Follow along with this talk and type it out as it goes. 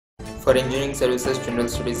For Engineering Services General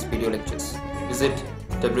Studies video lectures, visit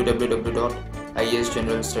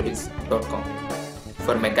www.iesgeneralstudies.com.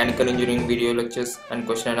 For Mechanical Engineering video lectures and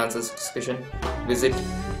question and answers discussion, visit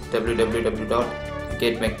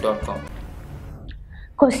www.gatemech.com.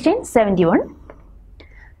 Question 71.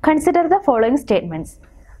 Consider the following statements.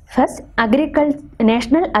 First,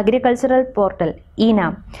 National Agricultural Portal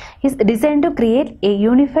 (ENAM) is designed to create a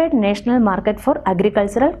unified national market for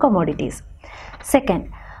agricultural commodities.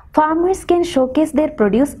 Second, farmers can showcase their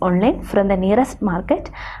produce online from the nearest market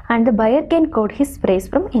and the buyer can quote his price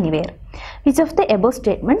from anywhere. Which of the above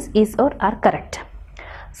statements is or are correct?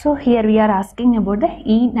 So here we are asking about the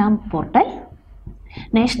ENAM portal,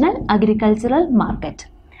 National Agricultural Market.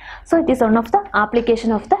 So it is one of the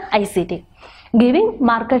application of the ICT, giving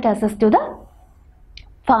market access to the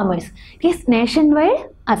farmers. It is nationwide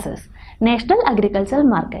access, National Agricultural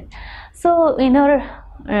Market. So in our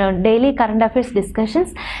daily current affairs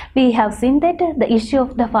discussions, we have seen that the issue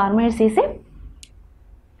of the farmers is a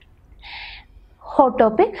hot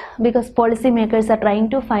topic because policymakers are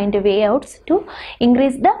trying to find way outs to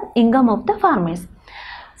increase the income of the farmers.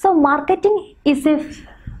 So marketing is a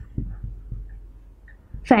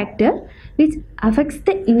factor which affects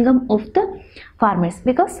the income of the farmers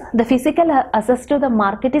because the physical access to the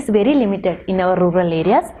market is very limited in our rural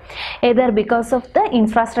areas, either because of the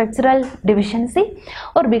infrastructural deficiency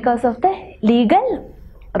or because of the legal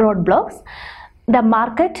roadblocks. The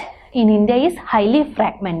market in India is highly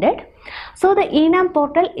fragmented. So the ENAM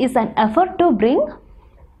portal is an effort to bring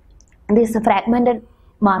these fragmented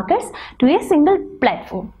markets to a single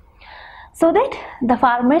platform, so that the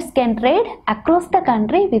farmers can trade across the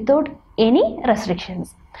country without any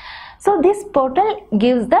restrictions. So this portal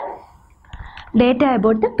gives the data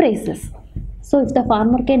about the prices. So if the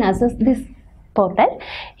farmer can access this portal,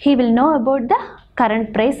 he will know about the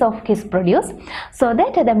current price of his produce, so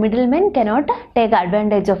that the middleman cannot take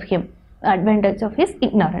advantage of his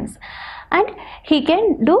ignorance, and he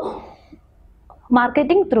can do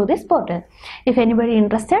marketing through this portal. If anybody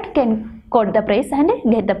interested can quote the price and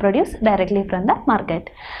get the produce directly from the market,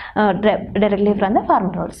 directly from the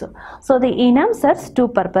farmer also. So the ENAM serves two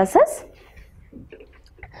purposes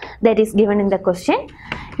that is given in the question.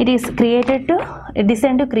 It is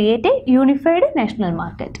designed to create a unified national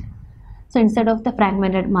market. So instead of the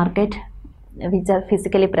fragmented market which are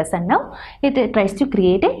physically present now, it tries to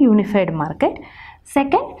create a unified market.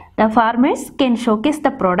 Second, the farmers can showcase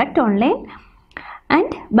the product online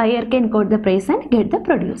and buyer can quote the price and get the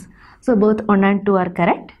produce. So both 1 and 2 are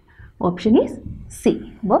correct. Option is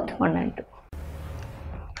C, both 1 and 2.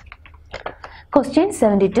 Question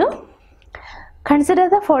 72. Consider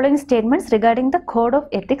the following statements regarding the code of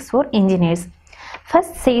ethics for engineers.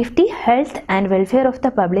 First, safety, health and welfare of the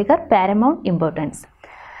public are paramount importance.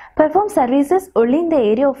 Perform services only in the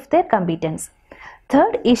area of their competence.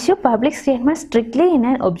 Third, issue public statements strictly in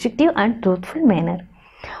an objective and truthful manner.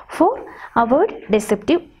 4. Avoid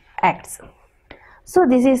deceptive acts. So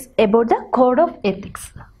this is about the code of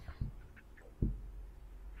ethics.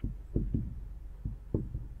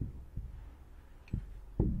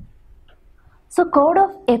 So code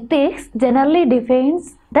of ethics generally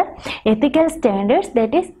defines the ethical standards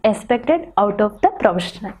that is expected out of the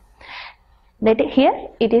professional. That here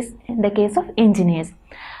it is in the case of engineers.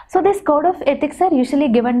 So this code of ethics are usually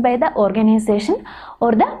given by the organization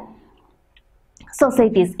or the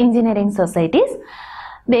societies, engineering societies.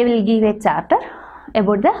 They will give a charter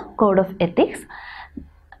about the code of ethics.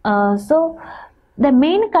 So the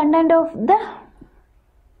main content of the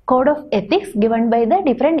code of ethics given by the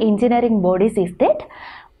different engineering bodies is that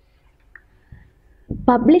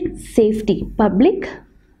public safety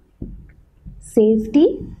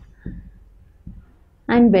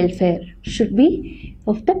and welfare should be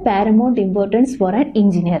of the paramount importance for an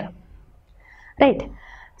engineer, right?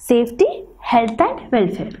 Safety, health and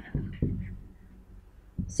welfare.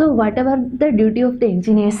 So whatever the duty of the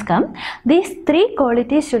engineers come, these three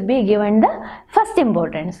qualities should be given the first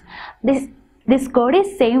importance. This code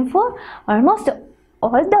is same for almost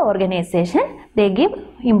all the organization. They give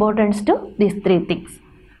importance to these three things.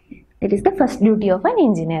 It is the first duty of an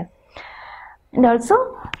engineer. And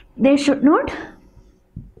also they should not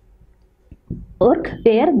work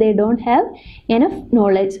where they don't have enough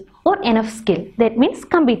knowledge or enough skill. That means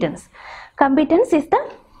competence. Competence is the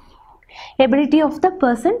ability of the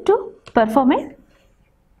person to perform a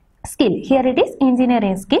skill. Here it is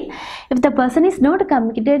engineering skill. If the person is not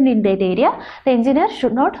competent in that area, the engineer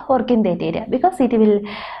should not work in that area because it will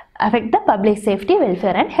affect the public safety,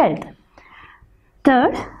 welfare and health.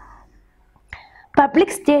 Third,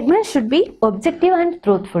 public statement should be objective and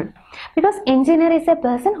truthful, because engineer is a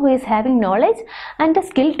person who is having knowledge and the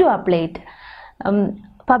skill to apply it.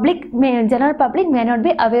 General public may not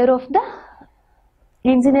be aware of the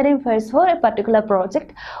engineering first for a particular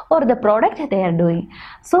project or the product they are doing.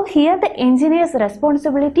 So here the engineer's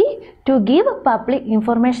responsibility to give public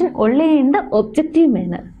information only in the objective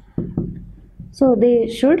manner. So they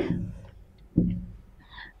should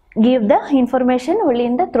give the information only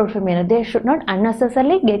in the truthful manner. They should not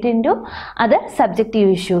unnecessarily get into other subjective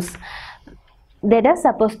issues that are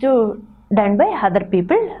supposed to done by other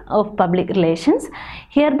people of public relations.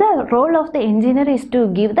 Here the role of the engineer is to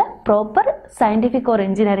give the proper scientific or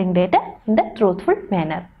engineering data in the truthful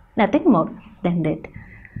manner, nothing more than that.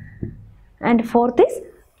 And fourth is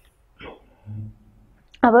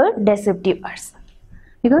our deceptive words,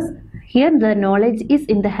 because here the knowledge is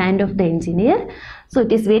in the hand of the engineer, so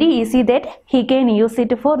it is very easy that he can use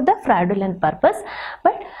it for the fraudulent purpose,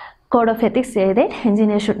 but code of ethics say that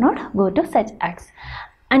engineer should not go to such acts.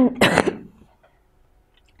 And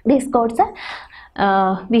these codes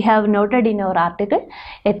are we have noted in our article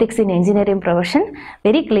Ethics in Engineering Profession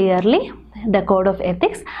very clearly, the code of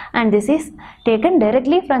ethics, and this is taken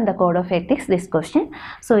directly from the code of ethics, this question.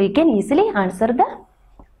 So you can easily answer the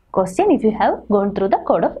question if you have gone through the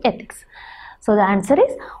code of ethics. So the answer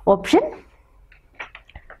is option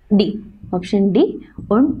D. Option D,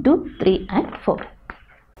 1, 2, 3 and 4.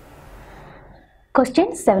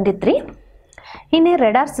 Question 73. In a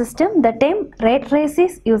radar system, the term rate race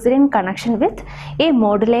is used in connection with A.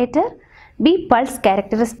 Modulator, B. Pulse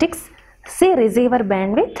characteristics, C. Receiver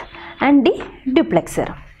bandwidth and D.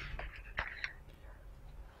 Duplexer.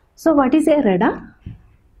 So what is a radar?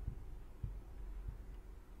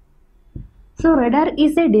 So radar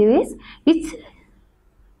is a device which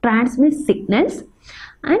transmits signals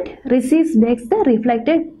and receives back the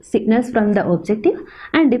reflected signals from the objective,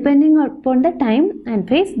 and depending upon the time and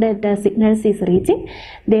phase that the signals is reaching,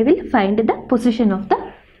 they will find the position of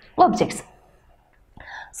the objects.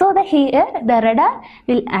 So here the radar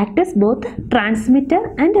will act as both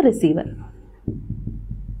transmitter and receiver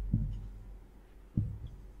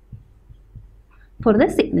for the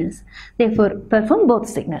signals. Therefore perform both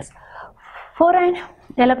signals. For an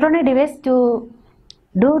electronic device to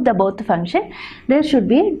do the both function, there should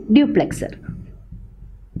be a duplexer.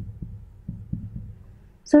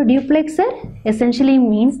 So duplexer essentially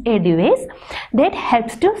means a device that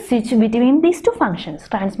helps to switch between these two functions,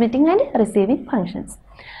 transmitting and receiving functions.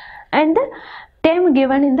 And the term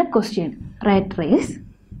given in the question, rat race,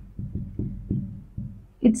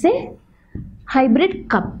 it's a hybrid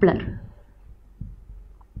coupler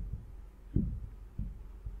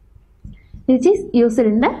which is used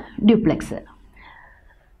in the duplexer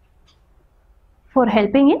for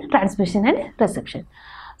helping in transmission and reception.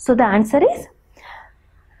 So the answer is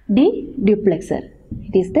D, duplexer.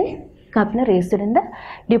 It is the coupler used in the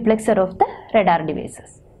duplexer of the radar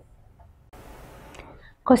devices.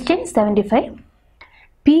 Question 75.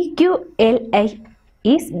 PQLI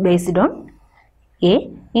is based on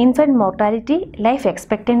A. Infant mortality, life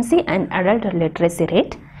expectancy and adult literacy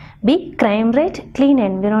rate, B. Crime rate, clean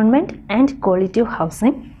environment and quality of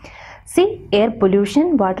housing, C. Air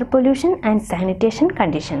pollution, water pollution and sanitation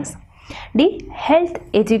conditions, D. Health,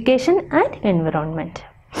 education and environment.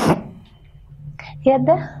 Here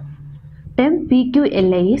the term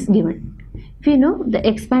PQLI is given. If you know the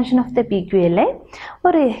expansion of the PQLI,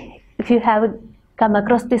 or if you have come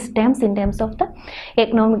across these terms in terms of the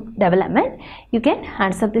economic development, you can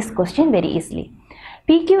answer this question very easily.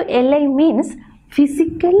 PQLI means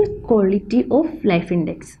Physical Quality of Life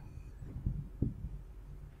Index.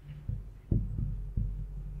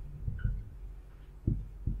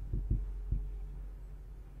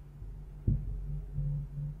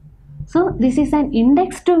 So this is an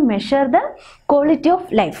index to measure the quality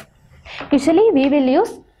of life. Usually we will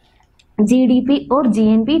use GDP or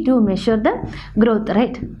GNP to measure the growth,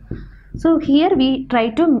 right? So here we try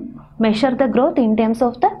to measure the growth in terms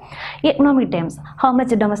of the economic terms, how much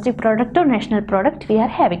domestic product or national product we are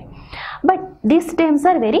having. But these terms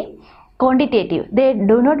are very quantitative. They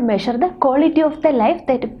do not measure the quality of the life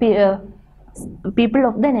that people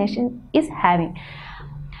of the nation is having.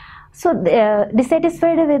 So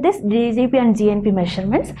dissatisfied with this GDP and GNP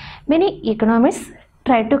measurements, many economists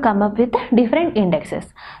try to come up with different indexes.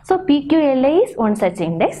 So PQLI is one such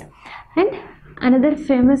index, and another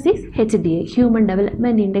famous is HDI, Human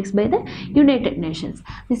Development Index by the United Nations.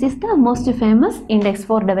 This is the most famous index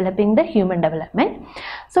for developing the human development.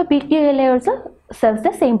 So PQLI also serves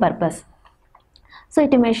the same purpose. So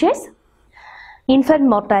it measures infant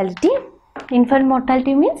mortality. Infant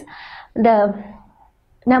mortality means the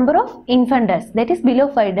number of infant deaths, that is below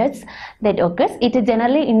 5 deaths that occurs. It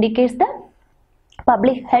generally indicates the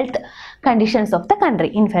public health conditions of the country.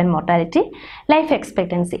 Infant mortality. Life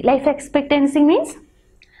expectancy. Life expectancy means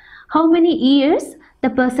how many years the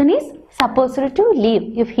person is supposed to live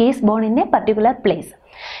if he is born in a particular place.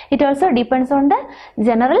 It also depends on the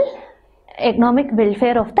general economic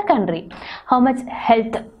welfare of the country, how much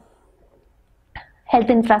health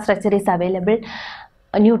infrastructure is available,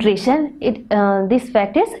 nutrition. These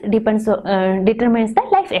factors determines the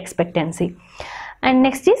life expectancy. And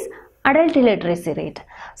next is adult literacy rate.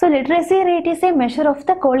 So literacy rate is a measure of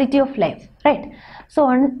the quality of life, right? So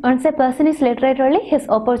once a person is literate only, his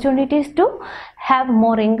opportunities to have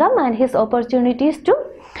more income and his opportunities to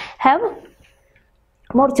have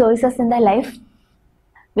more choices in the life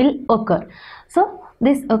will occur. So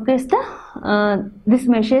this occurs this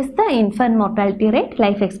measures the infant mortality rate,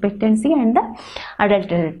 life expectancy and the adult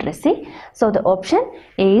literacy. So the option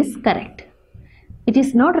A is correct. It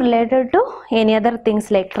is not related to any other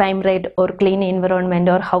things like crime rate or clean environment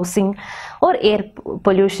or housing or air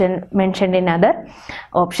pollution mentioned in other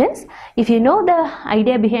options. If you know the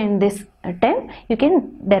idea behind this term, you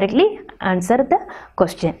can directly answer the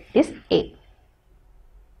question. Is A.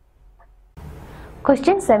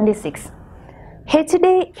 Question 76.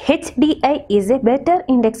 HDI is a better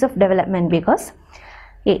index of development because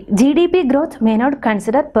A. GDP growth may not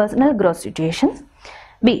consider personal growth situations.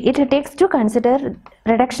 B. It takes to consider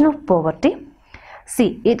reduction of poverty.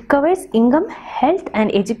 C. It covers income, health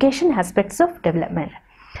and education aspects of development.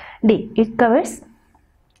 D. It covers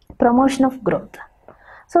promotion of growth.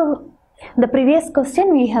 So the previous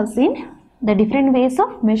question we have seen the different ways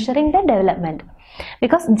of measuring the development,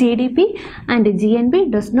 because GDP and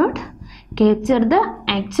GNP does not capture the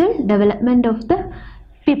actual development of the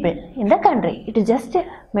people in the country. It just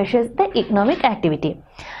measures the economic activity.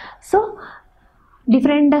 So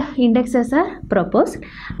different indexes are proposed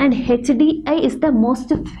and HDI is the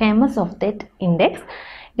most famous of that index.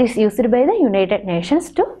 It is used by the United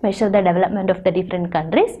Nations to measure the development of the different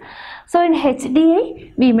countries. So in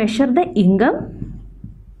HDI we measure the income,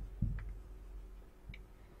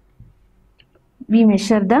 we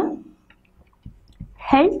measure the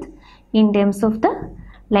health in terms of the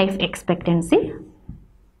life expectancy,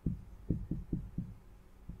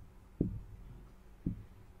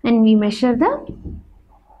 and we measure the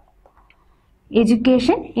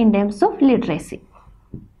education in terms of literacy,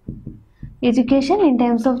 education in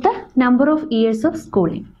terms of the number of years of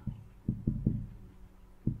schooling.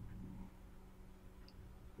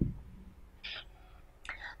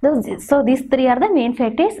 So these three are the main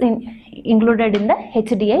factors included in the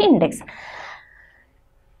HDI index.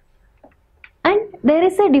 And there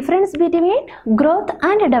is a difference between growth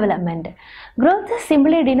and development. Growth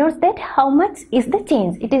simply denotes that how much is the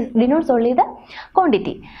change. It denotes only the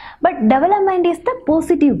quantity. But development is the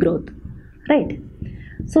positive growth, right?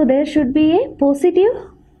 So there should be a positive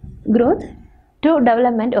growth to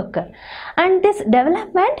development occur. And this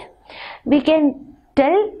development, we can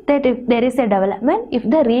tell that if there is a development if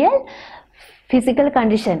the real physical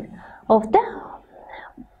condition of the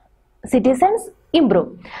citizens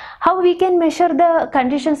improve. How we can measure the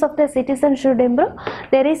conditions of the citizens should improve?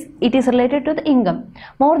 It is related to the income.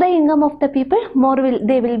 More the income of the people, more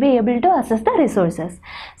they will be able to access the resources.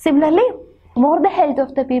 Similarly, more the health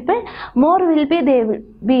of the people, more they will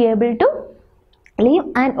be able to live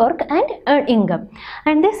and work and earn income.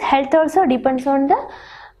 And this health also depends on the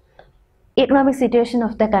economic situation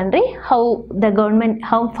of the country, how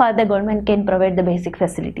far the government can provide the basic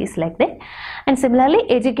facilities like that. And similarly,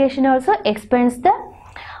 education also expands the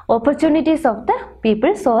opportunities of the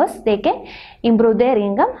people so as they can improve their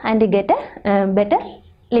income and get a better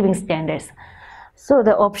living standards. So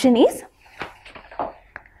the option is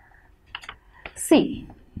C.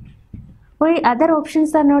 Why other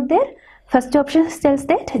options are not there? First option tells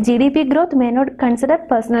that GDP growth may not consider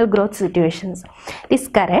personal growth situations. It is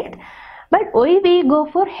correct. But why we go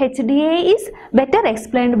for HDA is better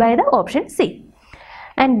explained by the option C.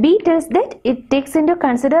 And B tells that it takes into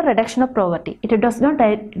consider reduction of poverty. It does not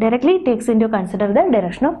directly takes into consider the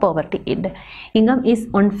reduction of poverty. Income is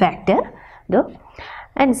one factor though.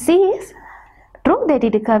 And C is true that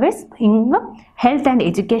it covers income, health and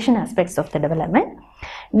education aspects of the development.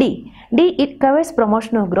 D, it covers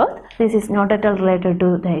promotion of growth. This is not at all related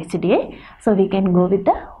to the HDA. So we can go with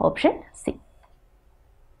the option C.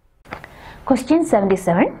 Question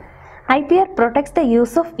 77. IPR protects the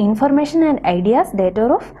use of information and ideas that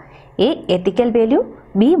are of A. Ethical value,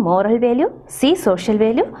 B. Moral value, C. Social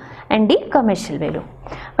value and D. Commercial value.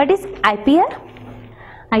 What is IPR?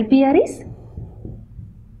 IPR is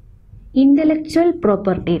intellectual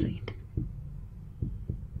property right.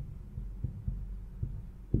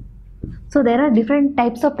 So there are different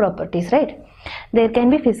types of properties, right? There can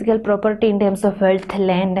be physical property in terms of wealth,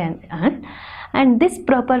 land, and this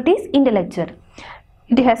property is intellectual.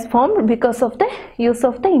 It has formed because of the use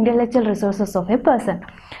of the intellectual resources of a person.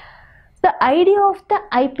 The idea of the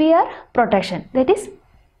IPR protection, that is,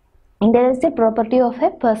 intellectual property of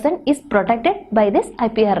a person is protected by this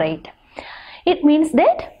IPR right. It means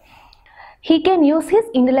that he can use his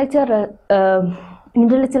intellectual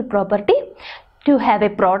property to have a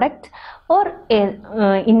product or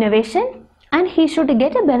a innovation, and he should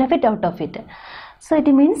get a benefit out of it. So it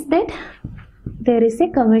means that there is a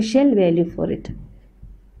commercial value for it.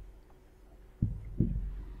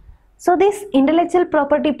 So these intellectual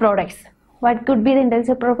property products, what could be the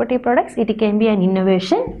intellectual property products? It can be an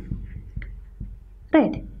innovation,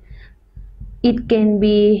 right? It can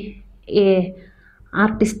be a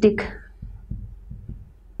artistic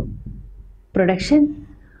production,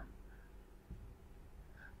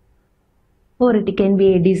 or it can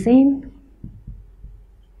be a design.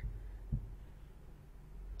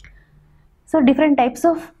 So different types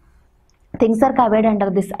of things are covered under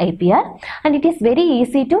this IPR, and it is very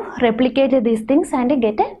easy to replicate these things and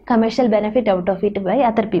get a commercial benefit out of it by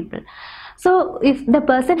other people. So if the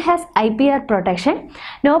person has IPR protection,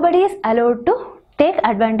 nobody is allowed to take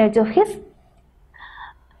advantage of his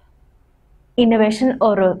innovation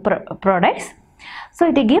or products. So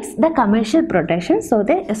it gives the commercial protection, so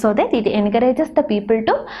that it encourages the people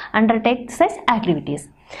to undertake such activities.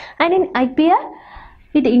 And in IPR,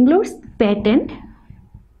 it includes patent,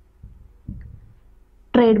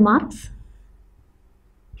 trademarks,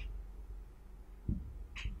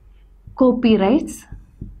 copyrights,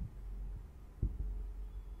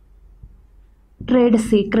 trade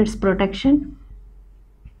secrets protection,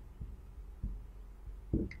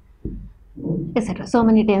 etc. So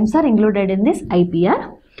many terms are included in this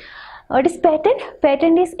IPR. What is patent?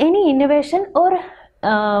 Patent is any innovation or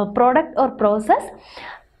product or process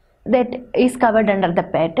that is covered under the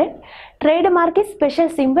patent. Trademark is special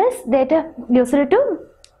symbols that are used to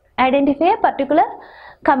identify a particular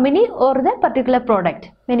company or the particular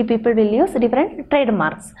product. Many people will use different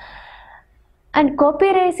trademarks. And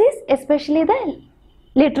copyrights is especially the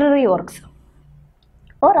literary works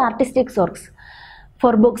or artistic works.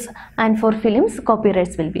 For books and for films,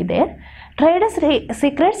 copyrights will be there. Trade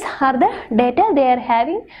secrets are the data they are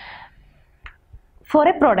having for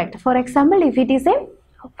a product. For example, if it is a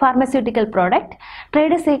pharmaceutical product,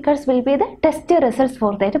 trade secrets will be the test results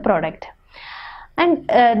for that product, and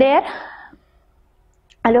they are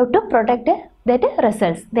allowed to protect that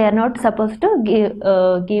results. They are not supposed to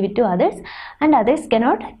give it to others, and others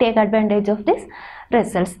cannot take advantage of these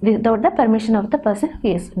results without the permission of the person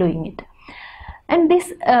who is doing it. And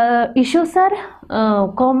these issues are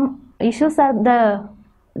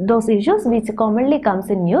those issues which commonly comes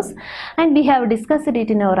in news, and we have discussed it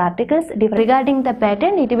in our articles. Regarding the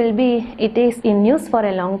patent, it is in news for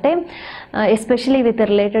a long time, especially with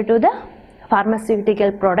related to the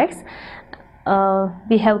pharmaceutical products.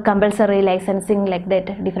 We have compulsory licensing, like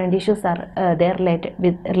that. Different issues are there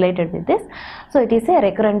related with this. So it is a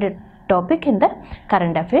recurrent topic in the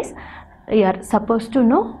current affairs. You are supposed to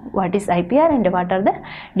know what is IPR and what are the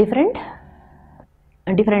different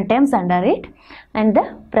terms under it, and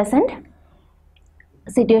the present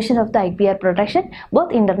situation of the IPR protection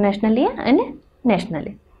both internationally and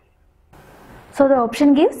nationally. So the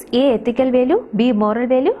option gives A, ethical value, B, moral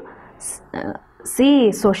value,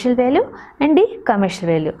 C, social value, and D, commercial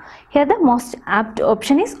value. Here the most apt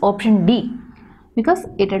option is option D, because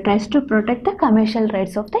it tries to protect the commercial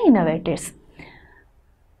rights of the innovators.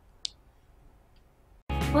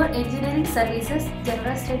 For engineering services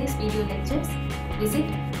general studies video lectures, visit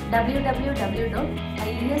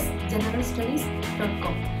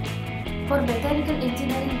www.iesgeneralstudies.com. For mechanical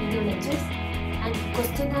engineering video lectures and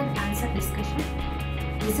question and answer discussion,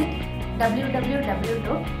 visit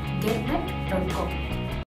www.getnet.com.